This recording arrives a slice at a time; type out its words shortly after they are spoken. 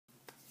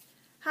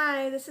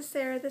Hi, this is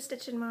Sarah, the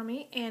Stitchin'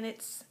 Mommy, and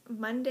it's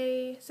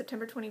Monday,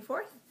 September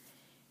 24th,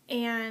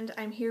 and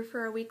I'm here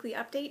for a weekly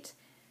update.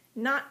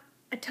 Not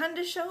a ton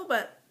to show,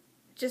 but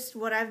just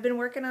what I've been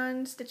working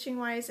on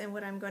stitching-wise and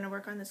what I'm going to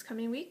work on this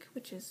coming week,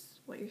 which is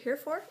what you're here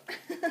for.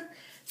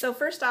 So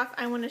first off,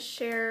 I want to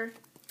share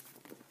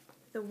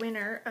the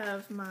winner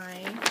of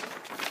my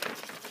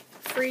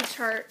free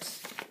chart,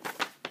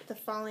 The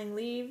Falling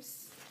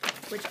Leaves,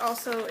 which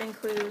also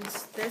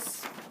includes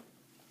this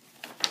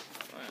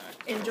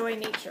Enjoy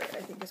Nature, I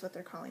think is what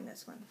they're calling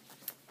this one.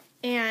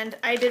 And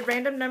I did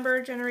random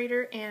number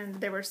generator, and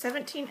there were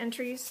 17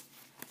 entries,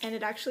 and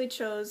it actually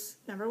chose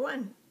number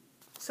 1.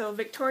 So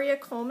Victoria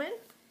Coleman,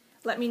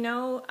 let me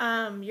know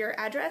your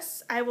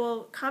address. I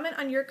will comment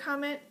on your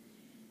comment.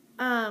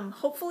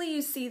 Hopefully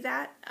you see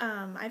that.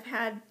 I've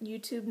had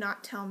YouTube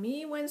not tell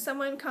me when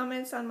someone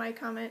comments on my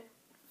comment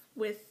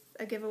with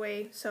a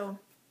giveaway, so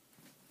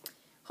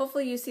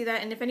hopefully you see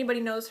that, and if anybody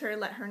knows her,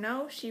 let her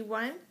know. She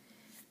won.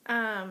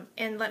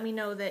 And let me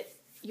know that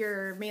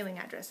your mailing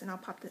address, and I'll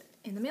pop it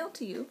in the mail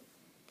to you.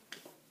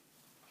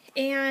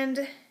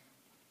 And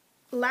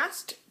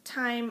last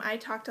time I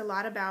talked a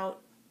lot about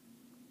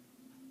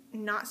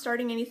not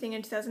starting anything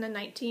in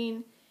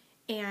 2019,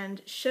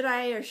 and should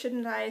I or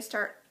shouldn't I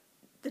start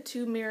the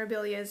 2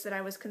 Mirabilias that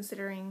I was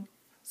considering,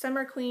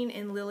 Summer Queen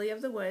and Lily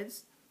of the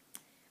Woods.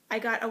 I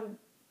got a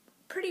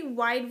pretty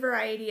wide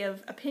variety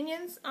of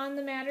opinions on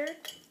the matter.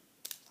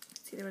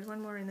 Let's see, there was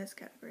one more in this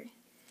category.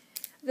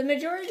 The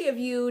majority of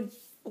you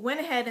went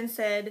ahead and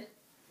said,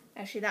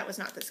 actually that was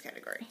not this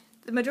category.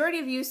 The majority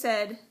of you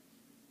said,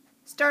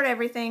 start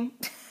everything.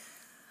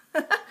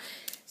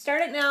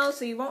 Start it now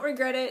so you won't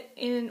regret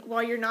it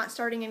while you're not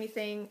starting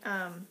anything.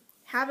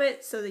 Have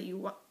it so that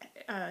you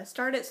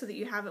start it so that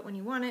you have it when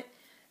you want it.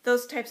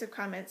 Those types of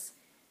comments.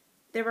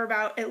 There were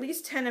about at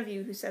least 10 of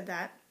you who said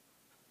that.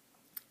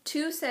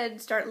 2 said,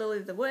 start Lily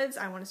of the Woods,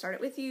 I want to start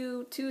it with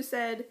you. 2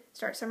 said,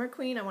 start Summer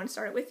Queen, I want to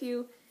start it with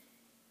you.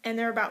 And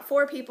there were about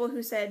 4 people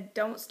who said,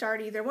 don't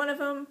start either one of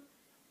them.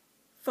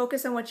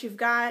 Focus on what you've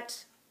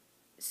got.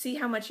 See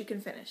how much you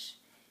can finish.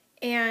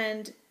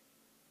 And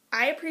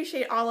I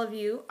appreciate all of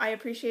you. I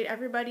appreciate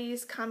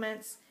everybody's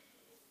comments.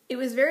 It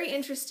was very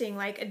interesting.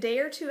 Like a day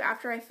or 2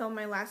 after I filmed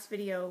my last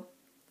video,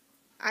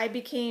 I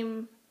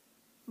became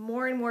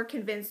more and more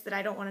convinced that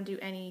I don't want to do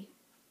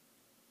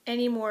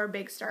any more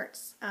big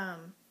starts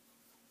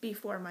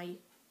before my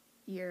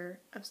year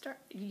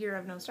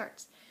of no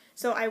starts.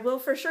 So I will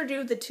for sure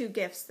do the 2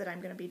 gifts that I'm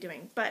going to be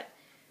doing, but,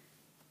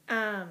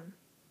 and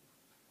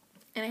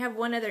I have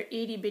one other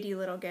itty bitty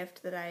little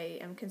gift that I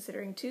am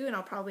considering too, and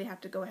I'll probably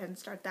have to go ahead and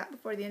start that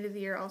before the end of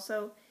the year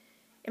also.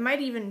 It might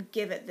even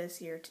give it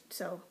this year,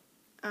 so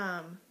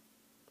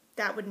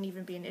that wouldn't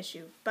even be an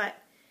issue,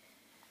 but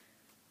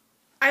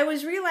I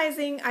was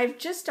realizing I've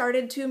just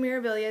started 2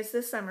 Mirabilias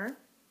this summer,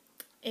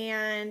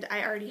 and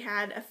I already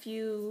had a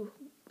few,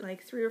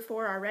 like 3 or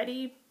 4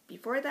 already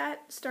before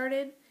that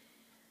started.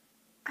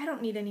 I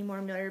don't need any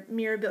more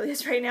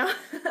Mirabilias right now.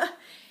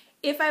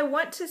 If I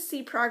want to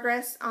see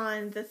progress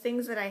on the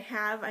things that I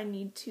have, I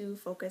need to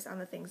focus on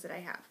the things that I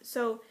have.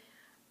 So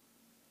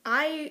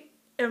I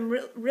am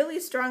really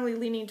strongly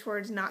leaning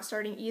towards not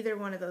starting either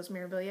one of those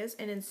Mirabilias,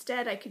 and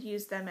instead I could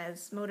use them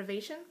as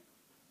motivation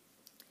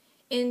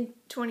in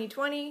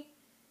 2020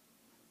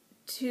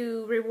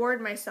 to reward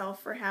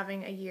myself for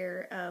having a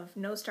year of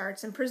no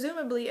starts and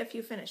presumably a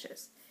few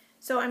finishes.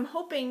 So I'm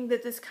hoping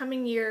that this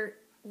coming year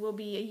will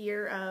be a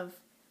year of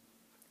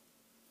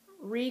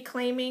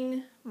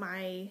reclaiming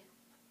my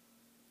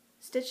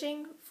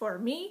stitching for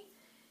me,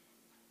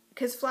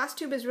 because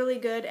Flosstube is really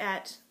good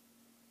at,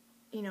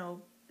 you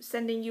know,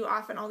 sending you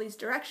off in all these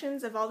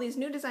directions of all these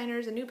new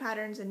designers and new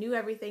patterns and new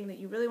everything that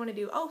you really want to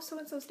do. Oh,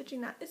 so-and-so stitching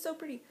that. It's so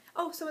pretty.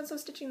 Oh, so-and-so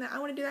stitching that. I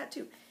want to do that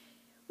too.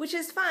 Which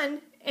is fun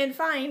and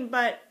fine,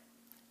 but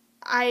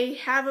I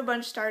have a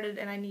bunch started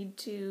and I need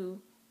to,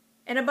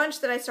 and a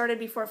bunch that I started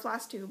before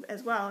Flosstube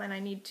as well, and I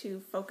need to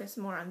focus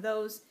more on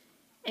those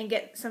and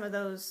get some of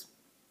those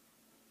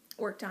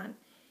worked on.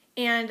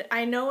 And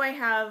I know I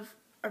have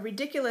a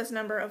ridiculous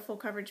number of full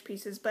coverage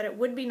pieces, but it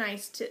would be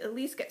nice to at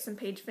least get some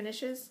page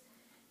finishes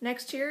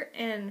next year,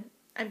 and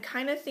I'm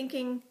kind of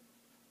thinking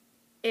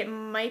it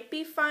might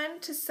be fun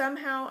to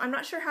somehow, I'm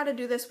not sure how to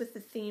do this with the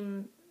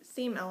theme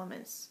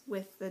elements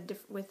with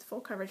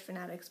full coverage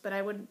fanatics, but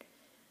I would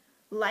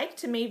like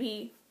to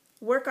maybe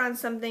work on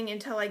something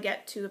until I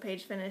get to a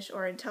page finish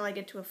or until I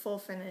get to a full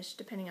finish,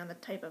 depending on the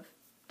type of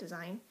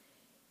design.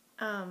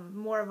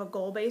 More of a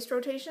goal-based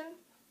rotation.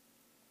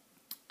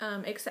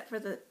 Except for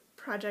the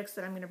projects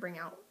that I'm going to bring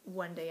out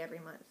one day every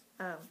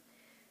month.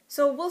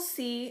 So we'll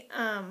see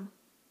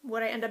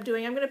what I end up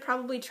doing. I'm going to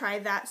probably try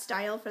that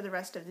style for the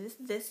rest of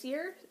this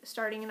year,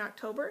 starting in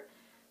October.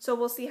 So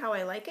we'll see how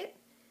I like it.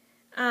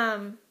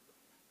 And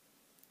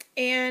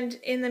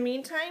in the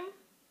meantime,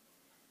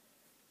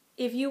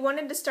 if you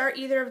wanted to start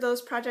either of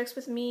those projects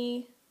with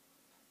me,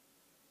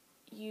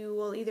 you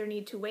will either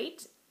need to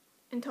wait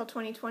until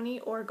 2020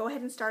 or go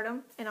ahead and start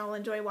them, and I'll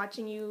enjoy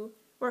watching you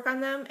work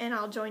on them, and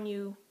I'll join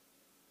you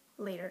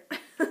later.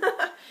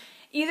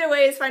 Either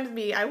way is fine with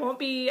me. I won't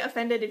be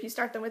offended if you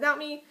start them without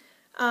me.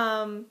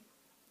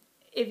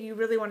 If you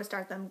really want to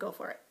start them, go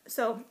for it.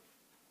 So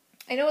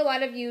I know a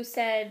lot of you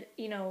said,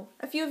 you know,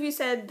 a few of you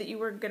said that you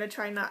were going to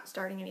try not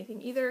starting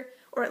anything either,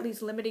 or at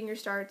least limiting your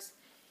starts.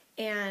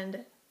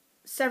 And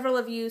several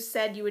of you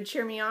said you would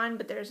cheer me on,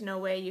 but there's no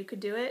way you could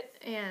do it,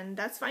 and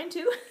that's fine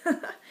too.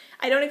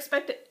 I don't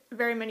expect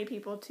very many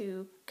people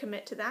to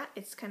commit to that.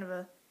 It's kind of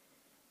a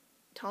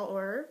tall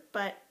order,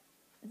 but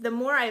the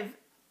more I've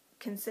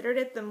considered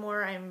it, the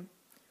more I'm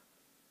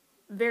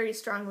very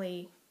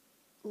strongly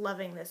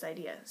loving this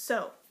idea.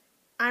 So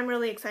I'm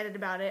really excited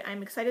about it.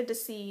 I'm excited to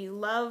see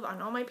love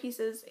on all my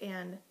pieces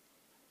and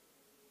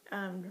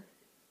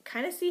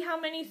kind of see how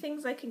many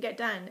things I can get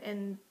done.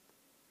 And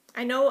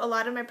I know a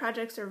lot of my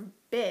projects are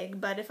big,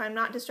 but if I'm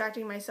not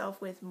distracting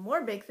myself with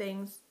more big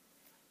things,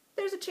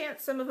 there's a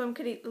chance some of them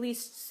could at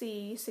least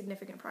see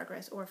significant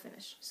progress or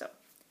finish. So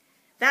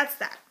that's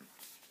that.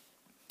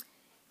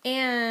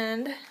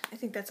 And I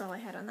think that's all I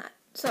had on that.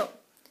 So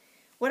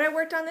what I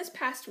worked on this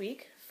past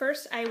week,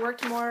 first I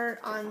worked more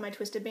on my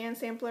twisted band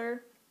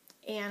sampler,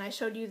 and I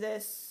showed you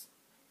this.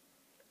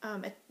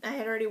 I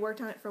had already worked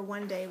on it for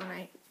one day when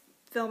I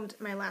filmed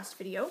my last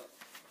video.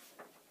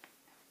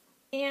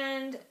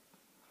 And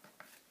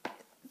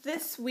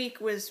this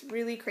week was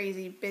really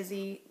crazy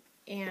busy,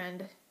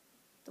 and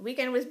the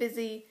weekend was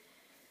busy.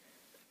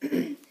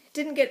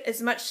 Didn't get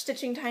as much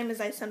stitching time as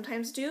I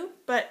sometimes do,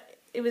 but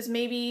it was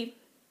maybe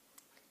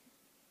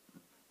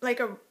like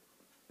a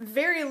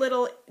very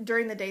little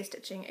during the day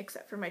stitching,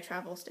 except for my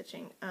travel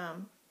stitching.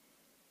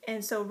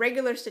 And so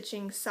regular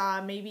stitching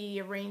saw maybe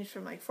a range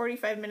from like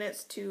 45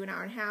 minutes to an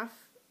hour and a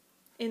half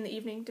in the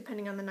evening,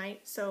 depending on the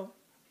night. So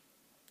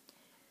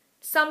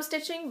some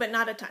stitching, but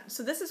not a ton.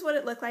 So this is what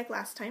it looked like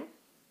last time.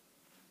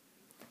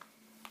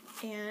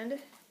 And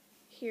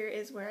here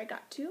is where I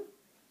got to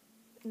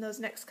in those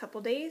next couple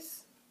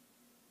days.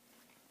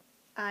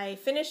 I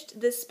finished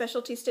this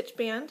specialty stitch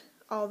band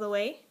all the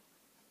way,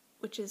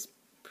 which is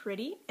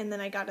pretty, and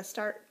then I got to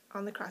start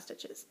on the cross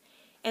stitches.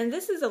 And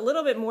this is a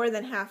little bit more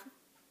than half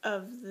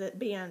of the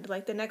band.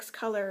 Like the next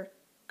color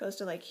goes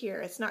to like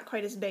here. It's not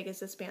quite as big as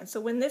this band. So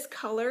when this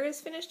color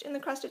is finished in the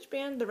cross stitch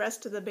band, the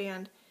rest of the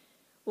band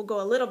will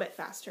go a little bit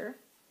faster.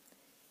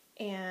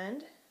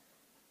 And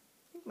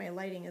I think my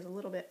lighting is a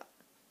little bit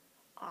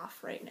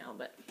off right now,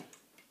 but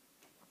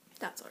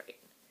that's alright.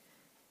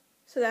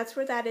 So that's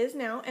where that is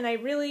now, and I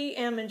really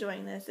am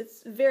enjoying this.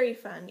 It's very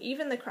fun.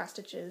 Even the cross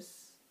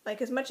stitches,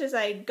 like as much as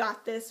I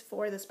got this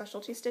for the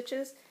specialty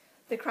stitches,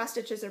 the cross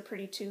stitches are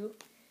pretty too,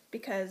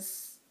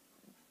 because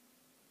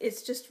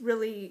it's just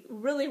really,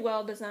 really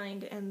well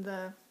designed, and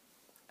the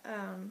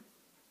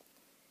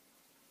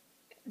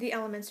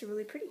elements are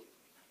really pretty.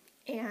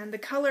 And the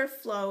color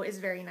flow is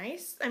very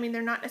nice. I mean,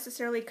 they're not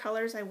necessarily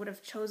colors I would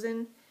have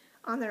chosen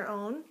on their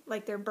own,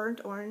 like they're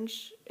burnt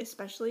orange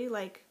especially,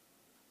 like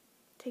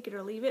take it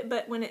or leave it,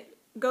 but when it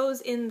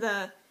goes in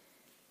the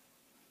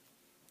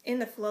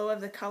flow of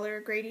the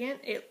color gradient,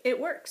 it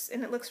works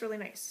and it looks really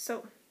nice.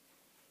 So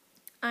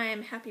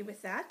I'm happy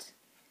with that.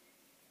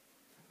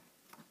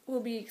 We'll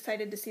be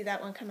excited to see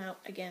that one come out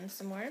again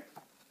some more.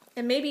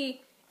 And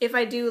maybe if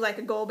I do like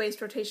a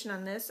goal-based rotation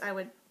on this, I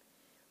would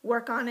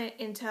work on it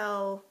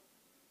until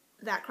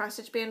that cross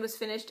stitch band was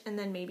finished, and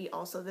then maybe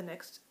also the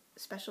next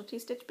specialty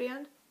stitch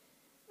band.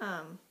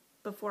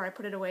 Before I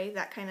put it away,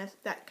 that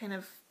kind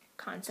of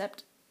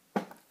concept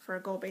for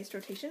a goal-based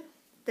rotation.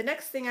 The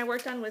next thing I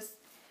worked on was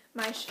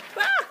my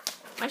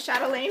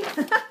Chatelaine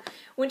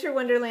Winter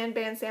Wonderland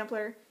band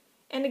sampler,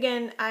 and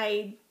again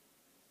I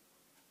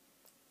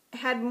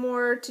had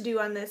more to do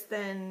on this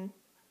than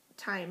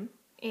time,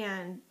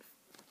 and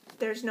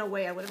there's no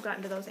way I would have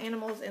gotten to those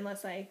animals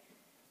unless I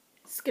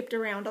skipped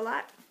around a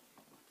lot.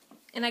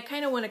 And I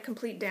kind of want to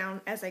complete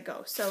down as I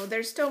go. So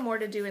there's still more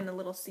to do in the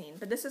little scene.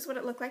 But this is what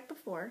it looked like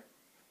before.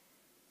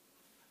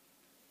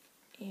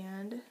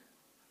 And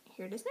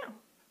here it is now.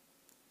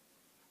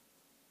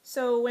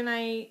 So when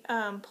I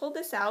pulled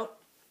this out,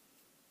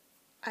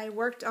 I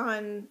worked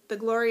on the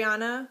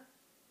Gloriana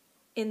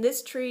in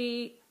this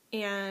tree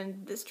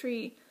and this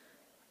tree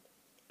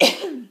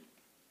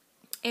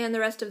and the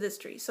rest of this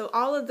tree. So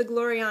all of the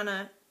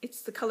Gloriana,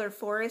 it's the color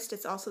forest.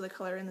 It's also the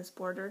color in this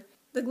border.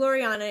 The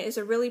Gloriana is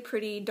a really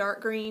pretty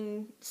dark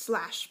green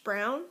 /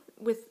 brown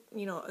with,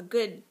 you know, a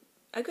good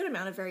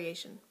amount of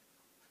variation.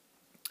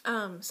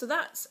 So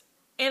that's,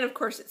 and of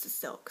course it's a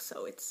silk,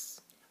 so it's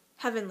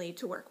heavenly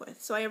to work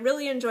with. So I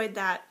really enjoyed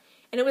that,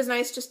 and it was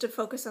nice just to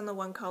focus on the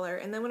one color.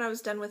 And then when I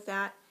was done with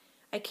that,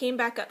 I came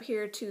back up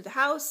here to the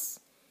house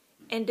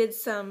and did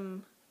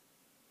some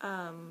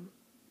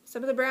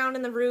of the brown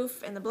in the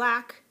roof and the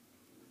black.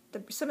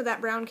 Some of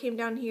that brown came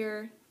down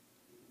here.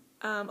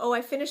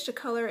 I finished a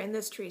color in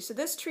this tree. So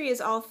this tree is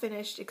all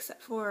finished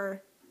except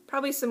for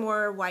probably some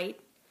more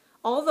white.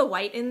 All the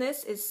white in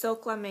this is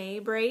silk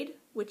lame braid,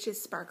 which is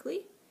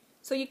sparkly.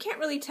 So you can't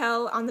really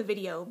tell on the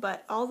video,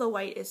 but all the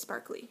white is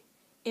sparkly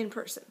in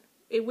person,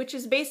 which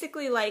is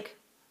basically like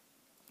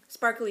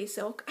sparkly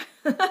silk.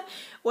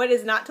 What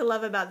is not to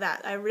love about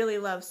that? I really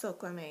love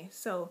silk lame.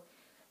 So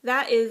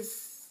that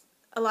is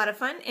a lot of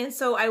fun. And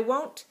so I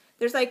won't,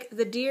 there's like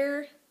the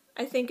deer,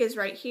 I think, is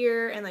right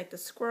here, and like the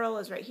squirrel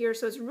is right here.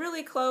 So it's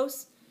really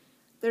close.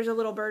 There's a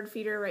little bird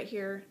feeder right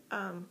here.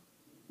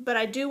 But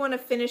I do want to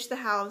finish the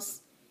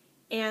house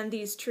and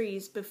these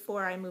trees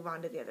before I move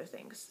on to the other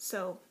things.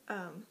 So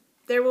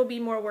there will be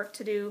more work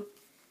to do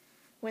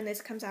when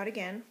this comes out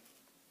again,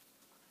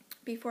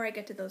 before I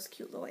get to those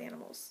cute little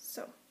animals.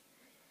 So,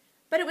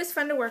 but it was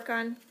fun to work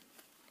on,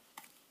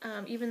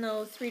 even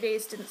though 3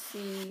 days didn't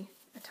see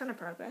a ton of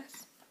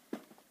progress.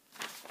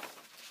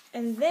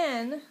 And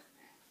then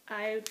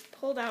I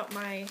pulled out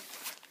my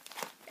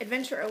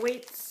Adventure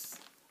Awaits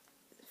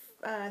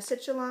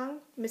stitch-along,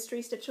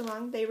 mystery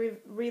stitch-along. They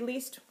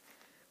released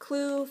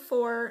Clue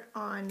 4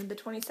 on the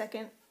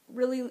 22nd,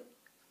 really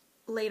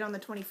late on the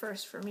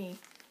 21st for me.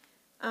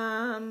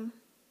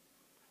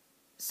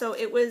 So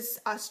it was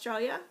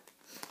Australia /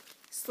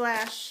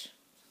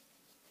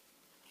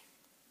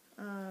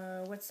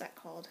 what's that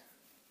called?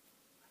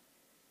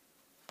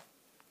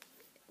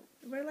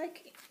 We're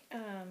like,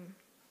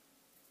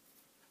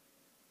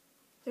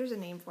 there's a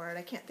name for it.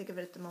 I can't think of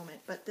it at the moment,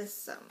 but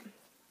this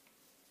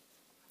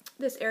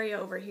this area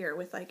over here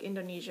with like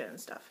Indonesia and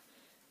stuff.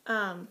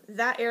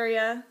 That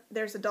area,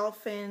 there's a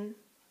dolphin,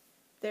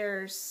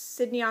 there's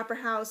Sydney Opera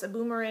House, a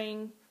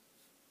boomerang,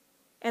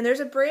 and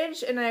there's a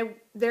bridge, and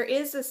there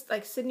is this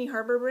like Sydney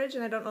Harbor Bridge,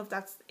 and I don't know if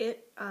that's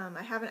it.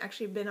 I haven't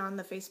actually been on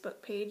the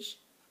Facebook page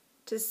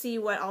to see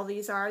what all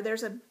these are.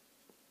 There's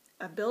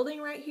a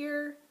building right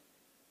here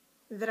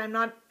that I'm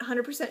not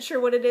 100% sure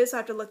what it is, so I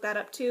have to look that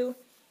up too.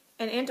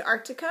 And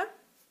Antarctica,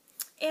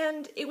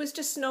 and it was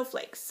just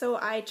snowflakes, so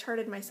I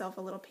charted myself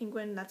a little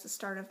penguin. That's the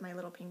start of my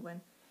little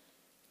penguin,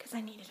 because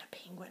I needed a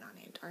penguin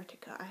on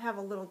Antarctica. I have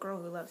a little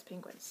girl who loves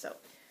penguins, so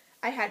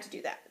I had to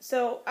do that.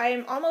 So I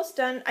am almost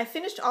done. I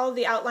finished all of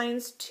the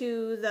outlines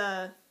to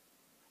the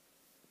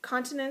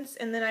continents,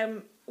 and then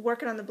I'm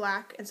working on the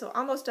black, and so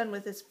almost done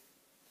with this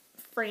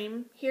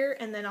frame here,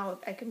 and then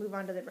I can move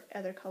on to the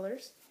other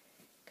colors.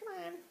 Come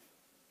on.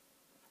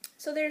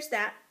 So there's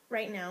that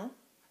right now.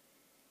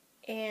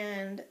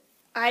 And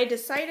I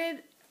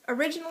decided,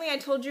 originally I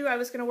told you I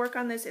was going to work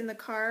on this in the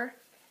car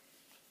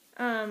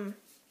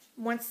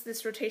once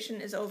this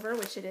rotation is over,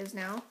 which it is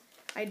now.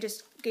 I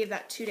just gave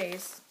that 2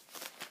 days.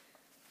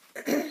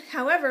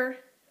 However,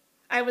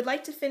 I would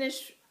like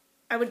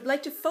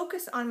to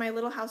focus on my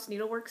Little House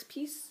Needleworks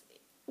piece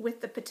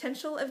with the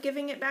potential of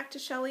giving it back to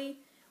Shelly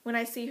when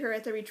I see her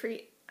at the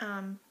retreat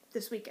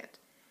this weekend.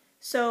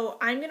 So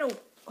I'm going to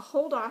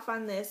hold off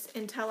on this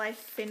until I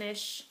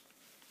finish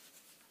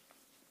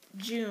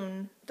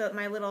June,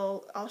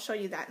 I'll show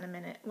you that in a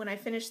minute. When I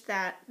finish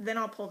that, then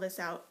I'll pull this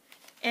out,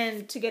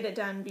 and to get it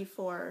done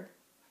before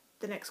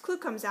the next Clue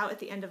comes out at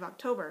the end of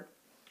October.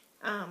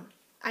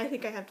 I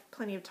think I have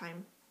plenty of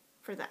time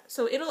for that.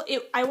 So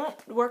I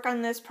won't work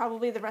on this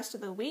probably the rest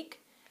of the week,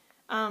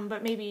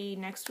 but maybe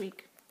next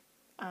week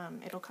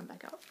it'll come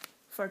back out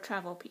for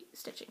travel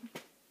stitching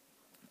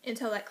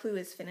until that Clue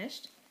is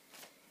finished.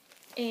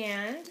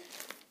 And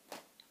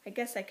I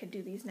guess I could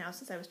do these now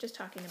since I was just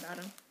talking about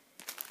them.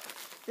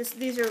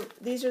 These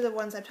are the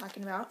ones I'm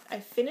talking about.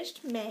 I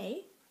finished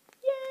May,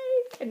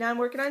 yay! And now I'm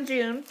working on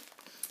June.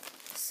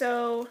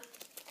 So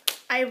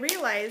I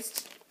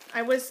realized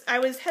I was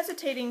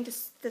hesitating to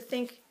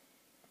think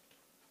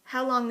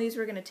how long these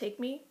were going to take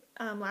me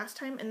last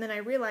time, and then I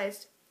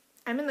realized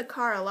I'm in the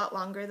car a lot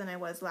longer than I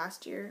was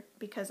last year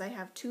because I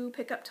have 2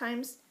 pickup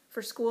times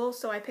for school.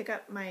 So I pick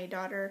up my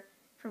daughter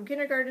from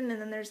kindergarten, and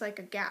then there's like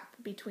a gap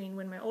between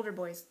when my older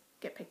boys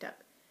get picked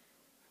up.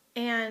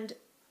 And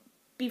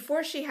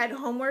before she had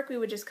homework, we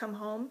would just come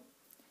home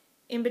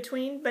in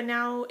between, but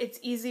now it's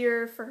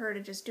easier for her to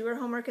just do her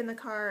homework in the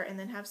car and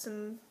then have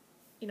some,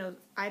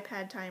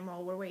 iPad time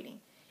while we're waiting.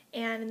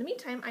 And in the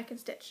meantime, I can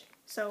stitch.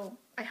 So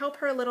I help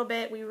her a little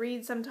bit. We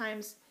read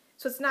sometimes,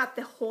 so it's not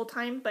the whole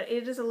time, but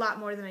it is a lot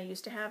more than I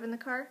used to have in the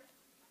car.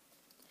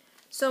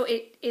 So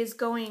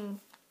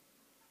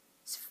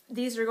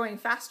these are going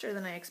faster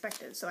than I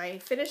expected. So I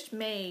finished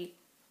May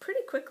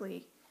pretty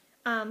quickly.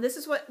 This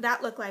is what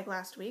that looked like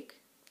last week.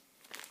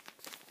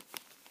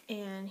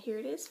 And here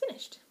it is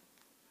finished.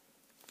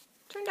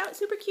 Turned out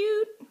super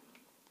cute.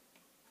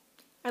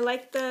 I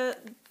like the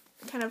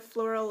kind of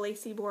floral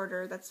lacy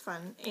border. That's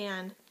fun.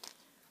 And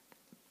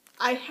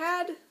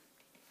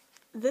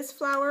this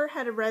flower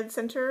had a red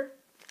center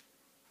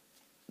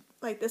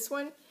like this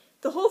one.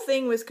 The whole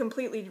thing was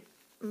completely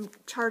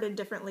charted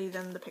differently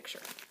than the picture.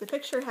 The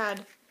picture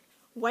had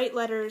white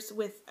letters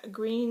with a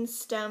green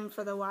stem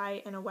for the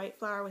Y and a white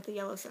flower with a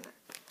yellow center.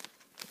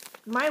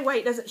 My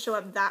white doesn't show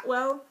up that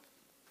well.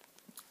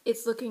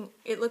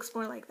 It looks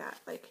more like that,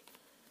 like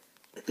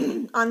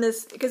on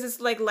this, because it's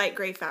like light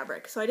gray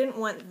fabric. So I didn't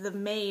want the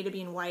May to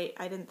be in white.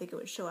 I didn't think it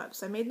would show up.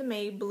 So I made the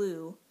May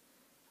blue.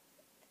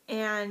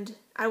 And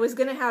I was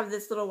going to have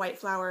this little white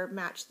flower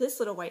match this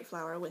little white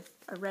flower with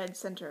a red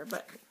center,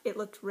 but it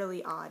looked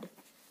really odd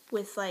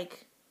with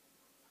like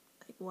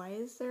why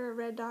is there a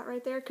red dot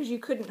right there? Because you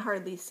couldn't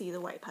hardly see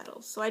the white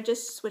petals. So I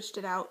just switched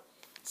it out,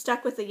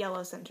 stuck with the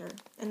yellow center,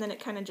 and then it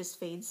kind of just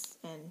fades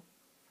and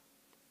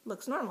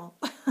looks normal.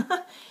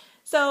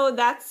 So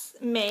that's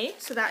May,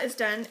 so that is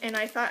done, and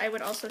I thought I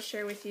would also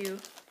share with you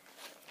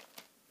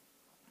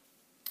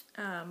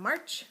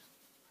March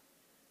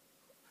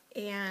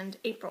and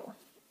April,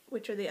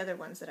 which are the other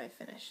ones that I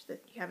finished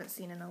that you haven't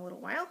seen in a little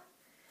while.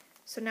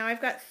 So now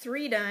I've got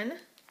 3 done,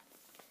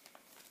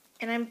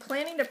 and I'm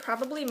planning to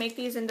probably make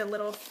these into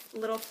little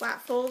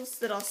flat folds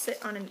that I'll sit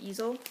on an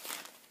easel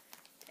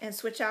and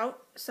switch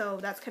out, so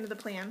that's kind of the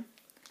plan.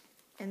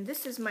 And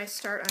this is my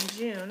start on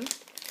June.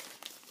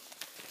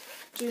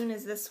 June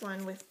is this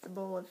one with the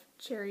bowl of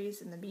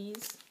cherries and the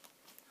bees.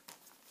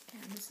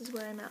 And this is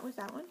where I'm at with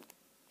that one.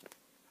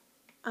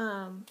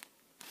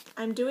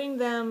 I'm doing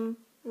them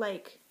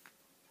like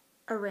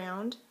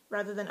around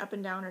rather than up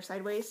and down or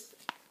sideways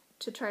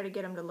to try to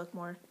get them to look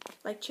more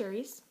like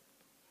cherries.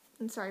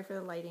 I'm sorry for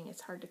the lighting,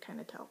 it's hard to kind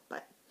of tell,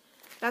 but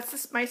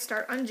that's my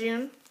start on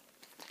June.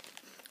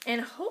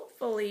 And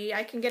hopefully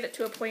I can get it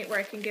to a point where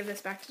I can give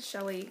this back to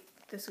Shelly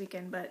this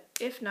weekend, but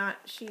if not,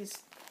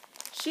 she's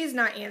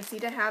not antsy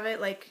to have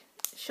it, like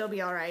she'll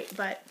be alright,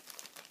 but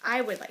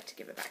I would like to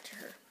give it back to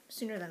her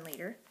sooner than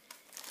later.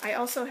 I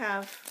also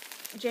have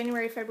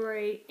January,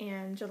 February,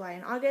 and July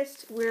and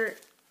August. We're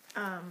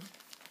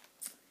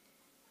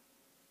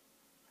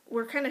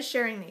kind of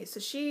sharing these. So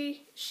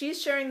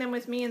she's sharing them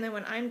with me, and then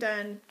when I'm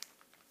done,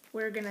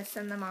 we're gonna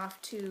send them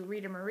off to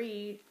Rita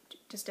Marie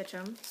to stitch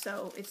them.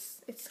 So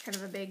it's kind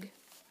of a big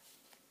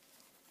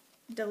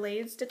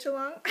delayed stitch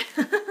along.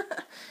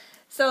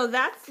 So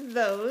that's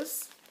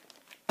those.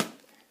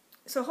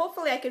 So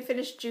hopefully I can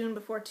finish June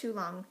before too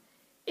long.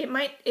 It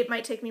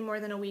might take me more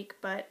than a week,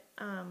 but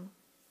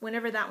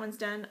whenever that one's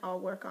done, I'll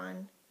work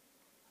on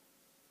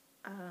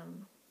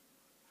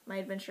my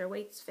Adventure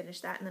Awaits, finish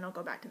that, and then I'll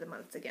go back to the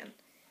months again.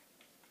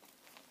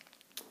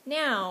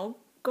 Now,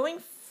 going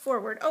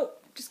forward, oh,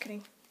 just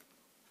kidding.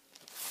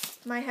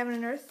 My Heaven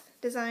and Earth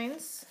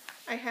designs.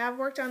 I have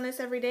worked on this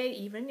every day,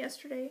 even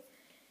yesterday.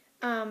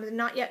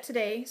 Not yet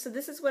today. So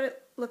this is what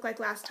it looked like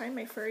last time,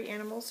 my Furry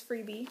Animals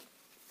Freebie.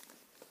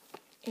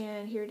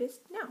 And here it is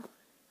now.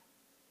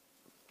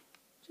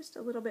 Just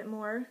a little bit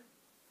more.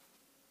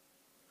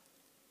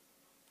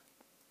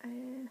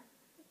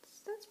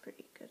 That's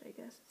pretty good, I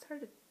guess. It's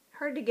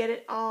hard to get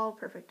it all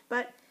perfect,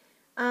 but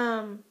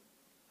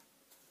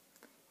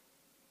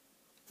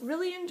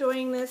really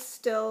enjoying this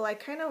still. I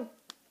kind of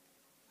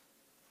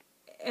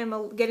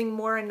am getting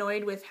more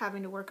annoyed with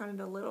having to work on it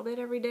a little bit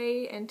every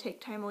day and take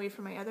time away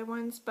from my other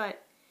ones,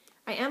 but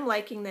I am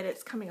liking that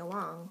it's coming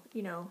along,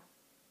 you know,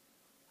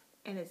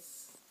 and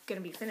it's going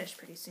to be finished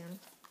pretty soon.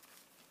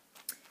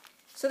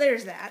 So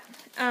there's that.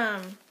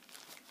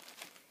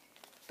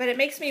 But it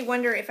makes me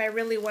wonder if I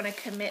really want to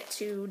commit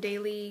to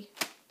daily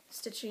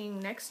stitching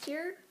next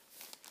year.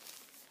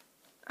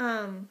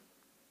 I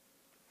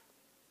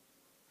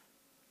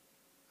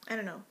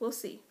don't know. We'll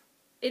see.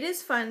 It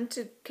is fun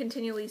to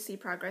continually see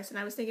progress, and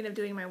I was thinking of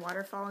doing my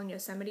waterfall and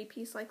Yosemite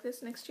piece like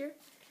this next year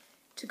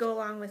to go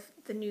along with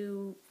the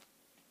new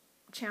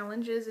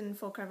challenges in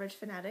Full Coverage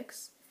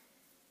Fanatics.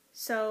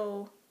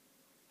 So,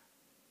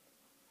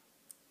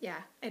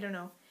 yeah, I don't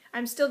know.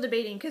 I'm still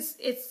debating because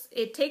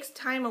it takes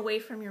time away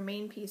from your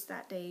main piece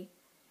that day.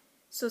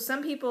 So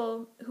some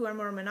people who are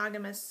more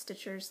monogamous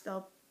stitchers,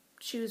 they'll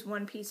choose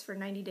one piece for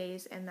 90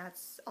 days and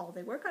that's all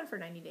they work on for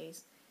 90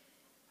 days.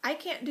 I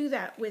can't do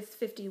that with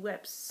 50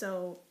 whips,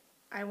 so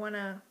I want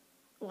to,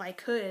 well, I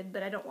could,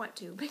 but I don't want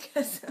to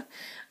because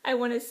I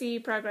want to see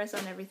progress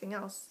on everything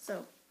else.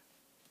 So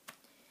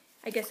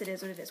I guess it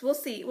is what it is. We'll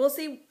see. We'll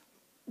see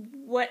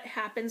what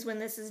happens when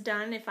this is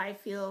done. If I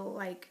feel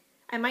like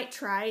I might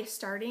try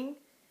starting,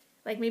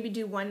 like maybe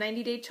do one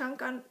 90-day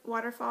chunk on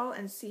waterfall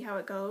and see how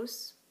it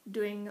goes,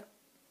 doing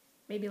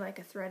maybe like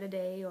a thread a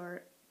day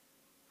or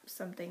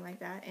something like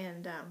that,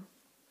 and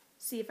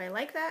see if I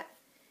like that.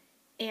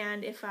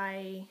 And if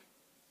I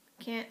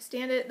can't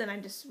stand it, then I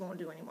just won't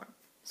do anymore.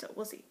 So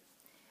we'll see.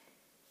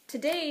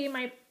 Today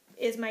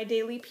is my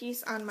daily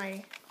piece on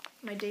my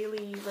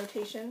daily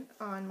rotation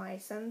on my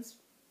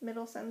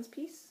Middle Suns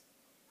piece.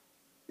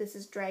 This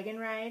is Dragon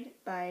Ride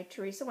by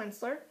Teresa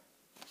Wentzler.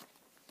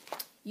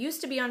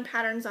 Used to be on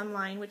Patterns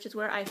Online, which is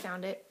where I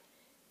found it.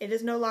 It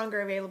is no longer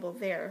available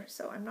there,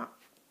 so I'm not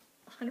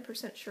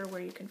 100% sure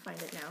where you can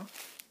find it now,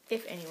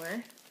 if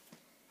anywhere.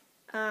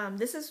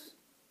 This is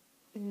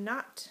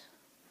not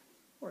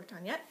worked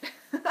on yet.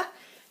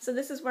 So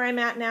this is where I'm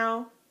at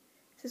now.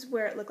 This is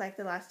where it looked like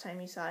the last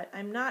time you saw it.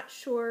 I'm not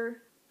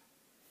sure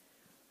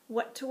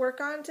what to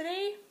work on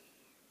today,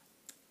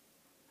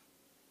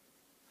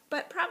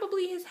 but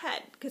probably his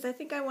head, because I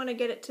think I want to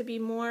get it to be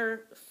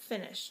more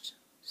finished.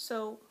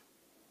 So,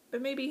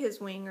 but maybe his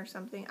wing or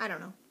something. I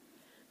don't know.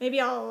 Maybe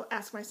I'll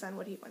ask my son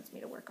what he wants me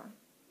to work on.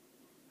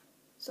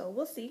 So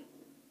we'll see.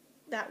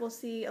 That will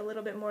see a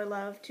little bit more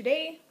love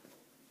today.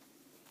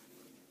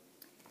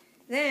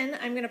 Then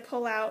I'm going to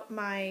pull out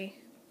my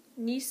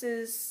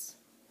niece's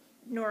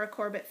Nora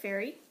Corbett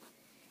fairy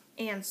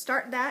and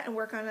start that and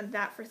work on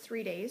that for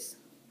 3 days.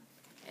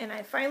 And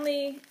I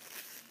finally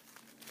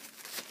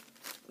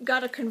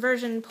got a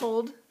conversion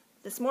pulled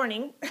this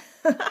morning.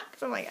 So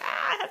I'm like,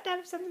 I have to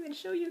have something to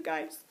show you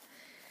guys.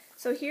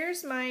 So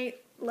here's my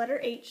letter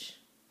H,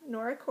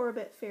 Nora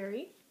Corbett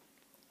fairy.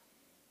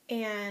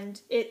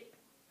 And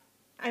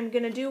I'm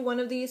going to do one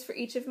of these for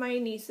each of my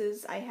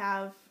nieces. I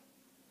have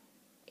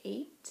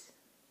 8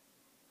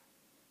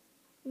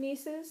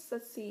 nieces.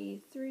 Let's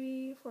see,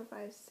 3, 4,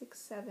 5, 6,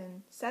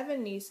 7.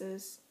 7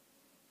 nieces.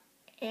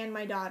 And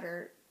my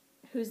daughter,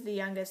 who's the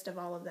youngest of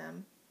all of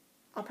them.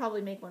 I'll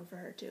probably make one for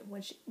her too.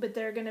 But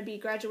they're going to be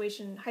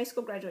high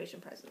school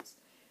graduation presents.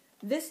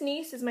 This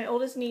niece is my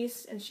oldest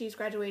niece, and she's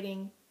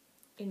graduating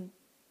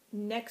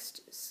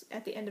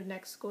at the end of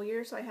next school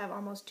year, so I have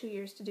almost 2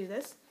 years to do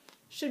this.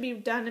 Should be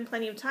done in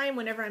plenty of time.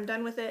 Whenever I'm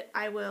done with it,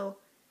 I will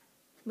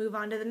move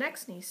on to the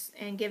next niece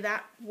and give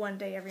that one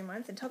day every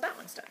month until that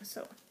one's done.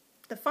 So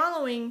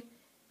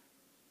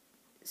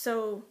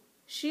so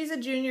she's a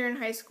junior in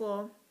high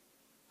school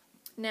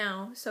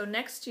now, so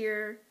next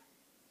year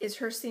is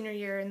her senior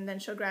year, and then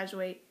she'll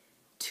graduate.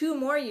 2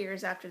 more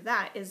years after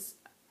that is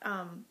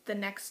the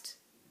next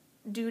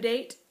due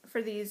date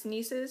for these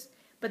nieces,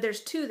 but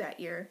there's 2 that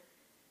year.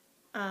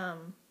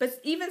 But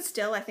even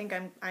still, I think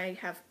I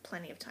have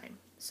plenty of time.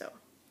 So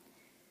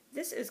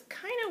this is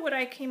kind of what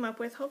I came up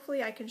with.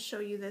 Hopefully I can show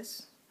you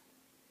this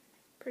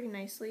pretty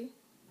nicely.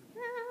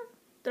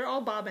 They're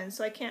all bobbins,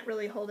 so I can't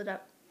really hold it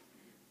up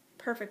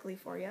perfectly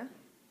for you.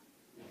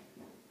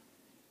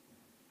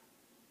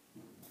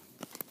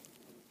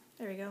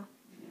 There we go.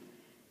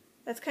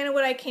 That's kind of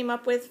what I came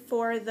up with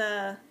for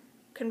the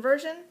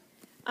conversion.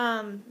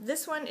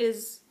 This one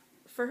is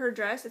for her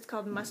dress. It's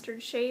called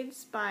Mustard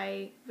Shades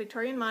by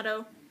Victorian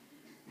Motto.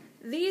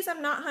 These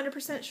I'm not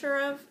 100%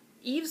 sure of.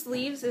 Eve's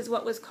Leaves is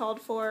what was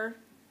called for,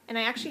 and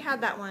I actually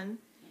had that one.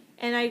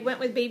 And I went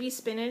with Baby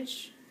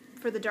Spinach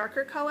for the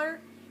darker color.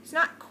 It's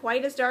not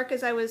quite as dark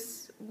as I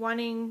was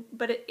wanting,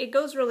 but it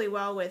goes really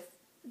well with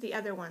the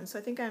other one, so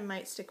I think I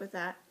might stick with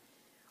that.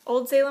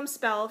 Old Salem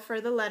Spell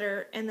for the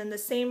letter, and then the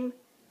same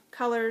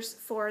colors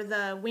for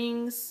the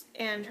wings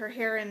and her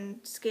hair and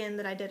skin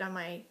that I did on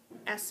my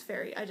S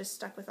fairy. I just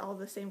stuck with all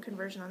the same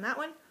conversion on that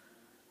one.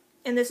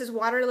 And this is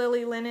Water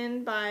Lily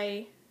Linen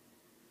by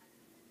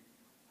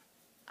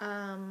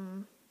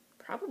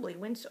probably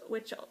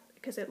Witchell,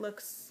 because it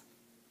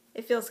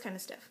feels kind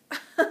of stiff.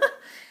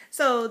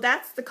 So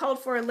that's the called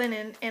for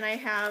linen, and I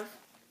have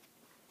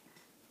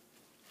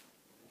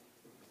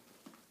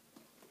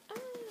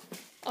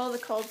all the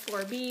called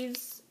for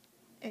beads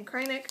and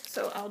Krynic,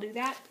 so I'll do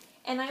that.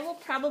 And I will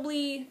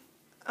probably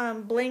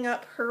bling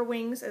up her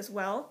wings as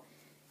well.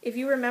 If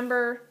you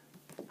remember,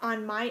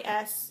 on my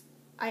S,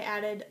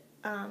 I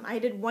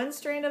did 1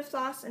 strand of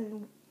floss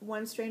and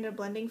 1 strand of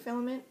blending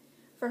filament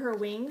for her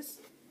wings.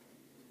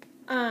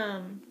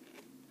 And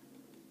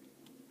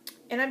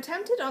I'm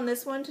tempted on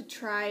this one to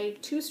try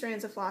 2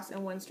 strands of floss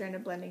and 1 strand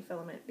of blending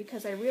filament,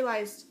 because I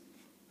realized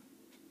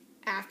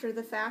after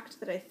the fact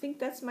that I think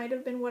that's might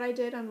have been what I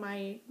did on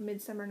my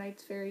Midsummer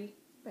Night's Fairy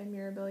by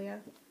Mirabilia.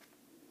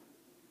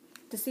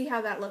 To see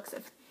how that looks.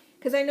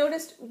 Because I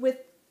noticed with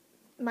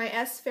my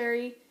S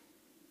fairy,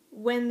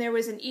 when there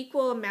was an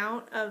equal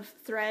amount of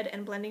thread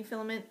and blending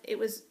filament,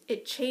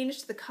 it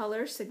changed the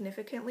color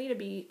significantly to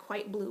be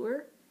quite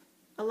bluer.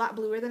 A lot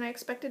bluer than I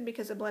expected,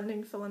 because the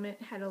blending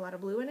filament had a lot of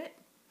blue in it.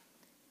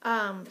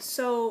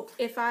 So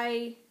if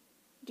I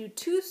do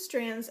 2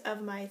 strands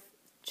of my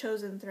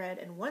chosen thread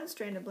and 1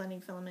 strand of blending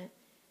filament,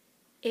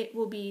 it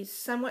will be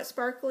somewhat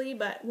sparkly,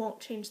 but won't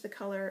change the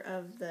color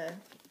of the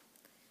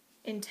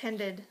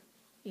intended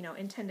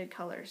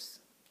colors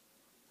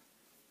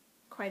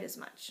quite as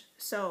much.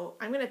 So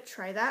I'm going to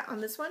try that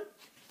on this one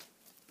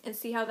and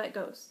see how that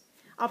goes.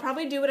 I'll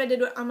probably do what I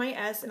did on my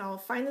S, and I'll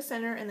find the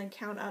center and then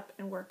count up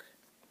and work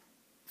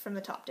from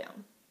the top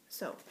down.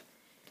 So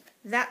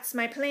that's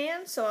my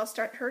plan. So I'll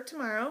start her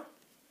tomorrow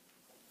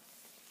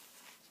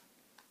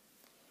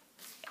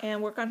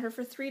and work on her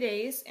for 3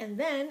 days, and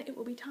then it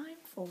will be time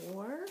for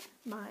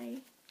my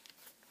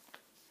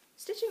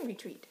stitching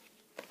retreat.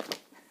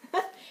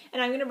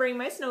 And I'm going to bring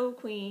my Snow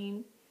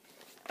Queen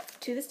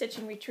to the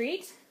stitching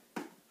retreat.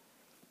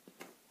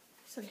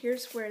 So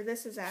here's where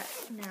this is at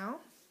now.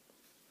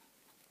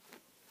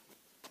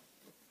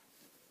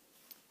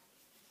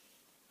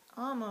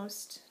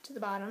 Almost to the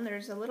bottom.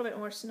 There's a little bit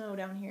more snow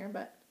down here,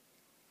 but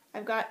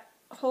I've got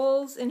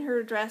holes in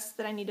her dress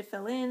that I need to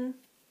fill in,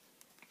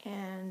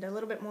 and a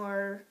little bit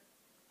more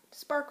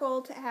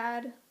sparkle to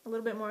add, a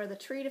little bit more of the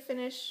tree to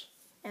finish,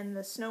 and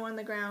the snow on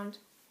the ground.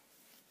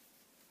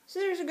 So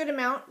there's a good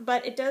amount,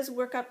 but it does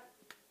work up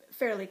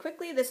fairly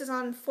quickly. This is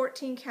on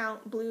 14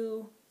 count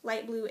blue,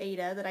 light blue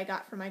Aida that I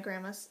got from my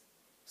grandma's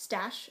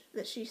stash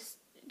that she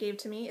gave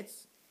to me.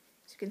 It's,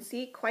 as you can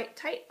see, quite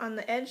tight on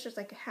the edge, just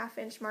like a 1/2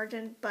 inch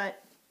margin,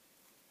 but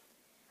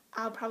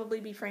I'll probably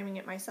be framing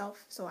it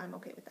myself, so I'm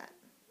okay with that.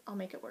 I'll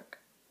make it work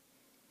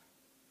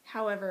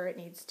however it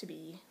needs to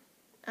be.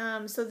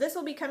 So this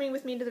will be coming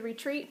with me to the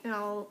retreat, and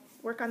I'll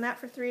work on that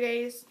for 3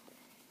 days.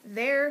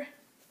 There,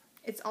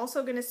 it's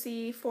also going to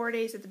see 4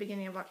 days at the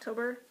beginning of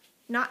October.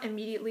 Not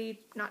immediately,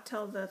 not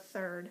till the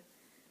 3rd.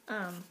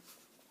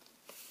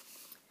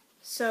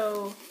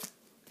 So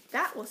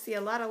that will see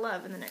a lot of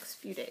love in the next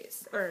few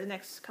days, or the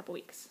next couple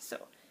weeks. So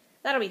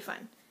that'll be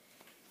fun.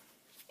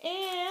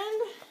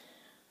 And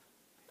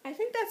I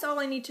think that's all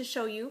I need to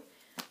show you.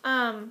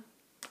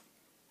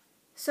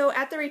 So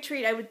at the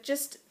retreat,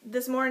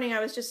 this morning I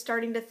was just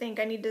starting to think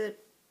I need to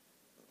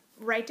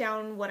write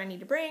down what I need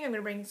to bring. I'm going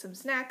to bring some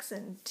snacks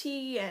and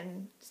tea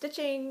and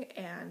stitching,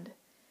 and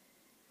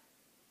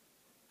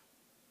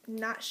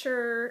not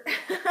sure.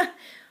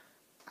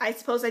 I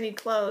suppose I need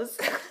clothes.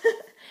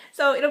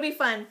 So it'll be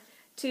fun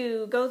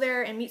to go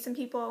there and meet some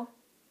people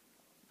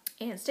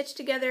and stitch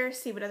together,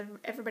 see what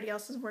everybody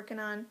else is working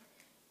on,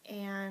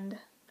 and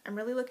I'm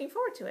really looking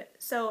forward to it.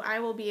 So I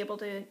will be able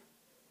to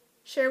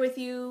share with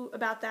you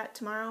about that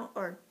tomorrow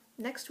or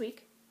next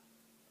week.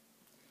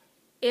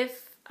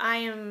 If I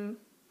am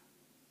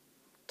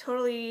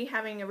totally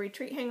having a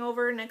retreat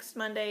hangover next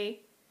Monday,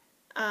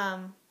 I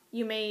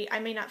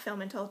may not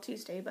film until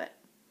Tuesday, but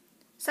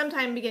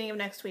sometime beginning of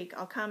next week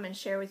I'll come and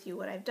share with you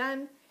what I've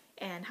done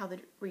and how the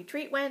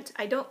retreat went.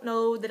 I don't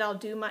know that I'll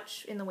do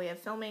much in the way of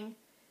filming,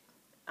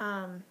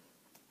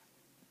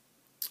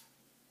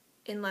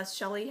 unless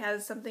Shelly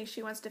has something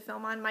she wants to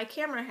film on. My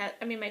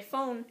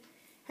phone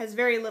has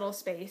very little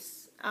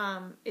space.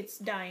 It's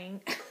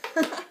dying.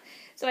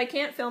 So I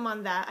can't film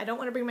on that. I don't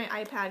want to bring my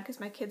iPad because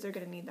my kids are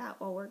going to need that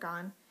while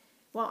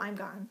I'm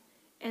gone.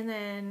 And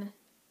then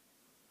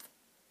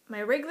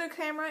my regular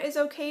camera is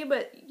okay,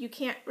 but you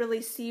can't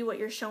really see what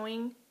you're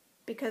showing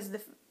because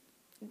the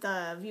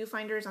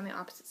viewfinder is on the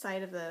opposite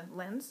side of the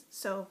lens.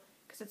 So,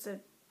 because it's a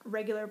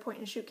regular point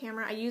and shoot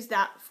camera, I use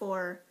that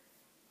for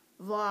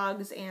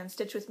vlogs and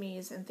Stitch With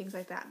Me's and things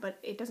like that, but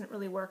it doesn't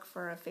really work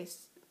for a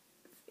face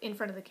in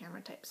front of the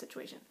camera type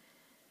situation.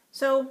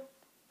 So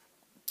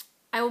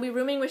I will be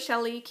rooming with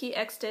Shelly, Key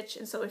X Stitch,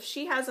 and so if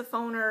she has a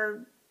phone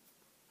or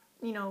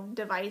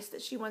device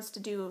that she wants to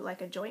do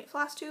like a joint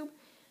Flosstube,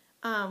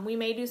 we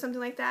may do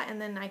something like that,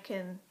 and then I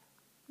can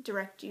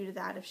direct you to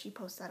that if she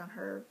posts that on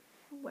her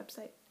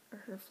website or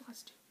her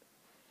Flosstube.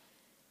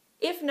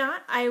 If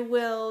not, I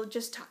will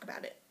just talk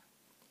about it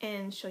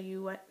and show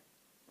you what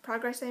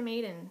progress I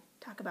made and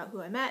talk about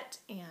who I met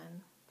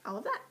and all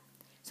of that.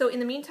 So in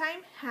the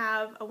meantime,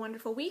 have a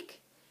wonderful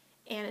week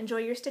and enjoy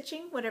your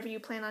stitching, whatever you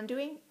plan on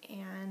doing.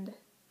 And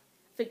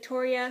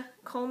Victoria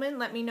Coleman,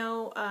 let me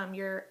know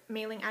your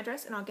mailing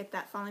address and I'll get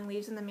that falling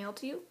leaves in the mail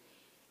to you.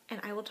 And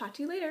I will talk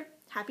to you later.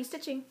 Happy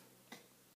stitching!